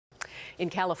In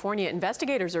California,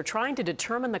 investigators are trying to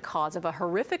determine the cause of a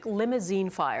horrific limousine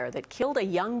fire that killed a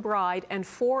young bride and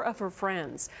 4 of her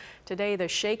friends. Today, the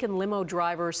shaken limo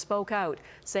driver spoke out,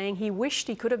 saying he wished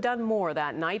he could have done more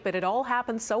that night, but it all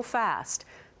happened so fast.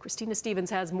 Christina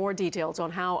Stevens has more details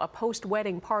on how a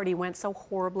post-wedding party went so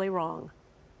horribly wrong.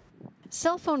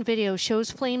 Cell phone video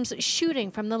shows flames shooting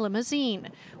from the limousine,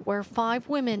 where 5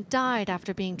 women died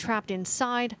after being trapped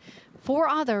inside. 4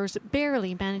 others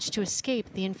barely managed to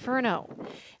escape the inferno.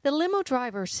 The limo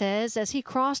driver says as he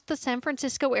crossed the San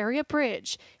Francisco area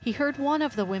bridge, he heard one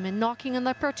of the women knocking on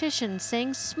the partition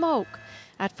saying smoke.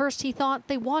 At first he thought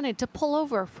they wanted to pull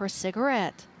over for a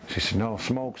cigarette. She said, "No,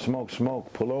 smoke, smoke,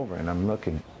 smoke, pull over." And I'm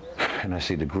looking and I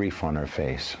see the grief on her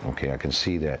face. Okay, I can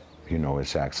see that, you know,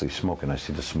 it's actually smoke, and I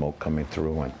see the smoke coming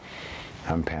through, and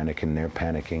I'm panicking, they're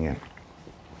panicking, and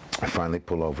I finally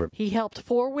pull over. He helped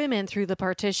 4 women through the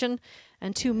partition,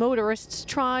 and 2 motorists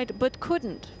tried but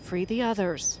couldn't free the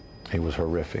others. It was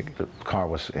horrific. The car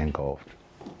was engulfed,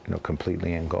 you know,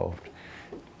 completely engulfed.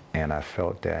 And I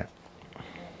felt that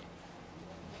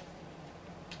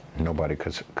nobody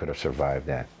could have survived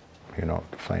that. You know,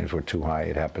 the flames were too high.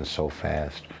 It happened so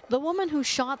fast. The woman who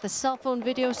shot the cell phone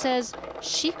video says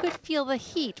she could feel the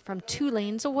heat from 2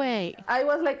 lanes away. I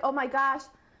was like, oh my gosh,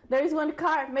 there is one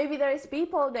car, maybe there is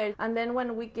people there. And then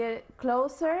when we get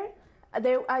closer,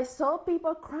 I saw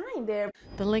people crying there.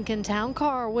 The Lincoln Town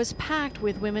car was packed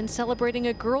with women celebrating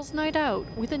a girls' night out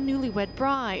with a newlywed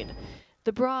bride.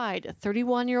 The bride,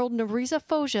 31-year-old Nerissa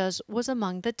Fojas, was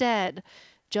among the dead.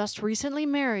 Just recently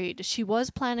married, she was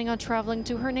planning on traveling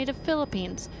to her native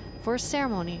Philippines for a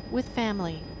ceremony with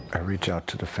family. I reach out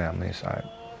to the families.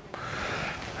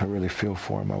 I really feel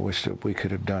for them. I wish that we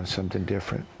could have done something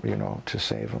different, you know, to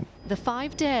save them. The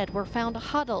 5 dead were found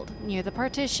huddled near the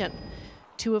partition.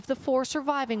 2 of the 4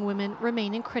 surviving women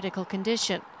remain in critical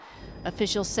condition.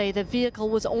 Officials say the vehicle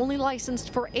was only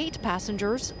licensed for 8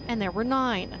 passengers, and there were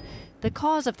 9. The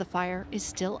cause of the fire is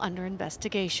still under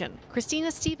investigation. Christina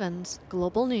Stevens,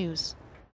 Global News.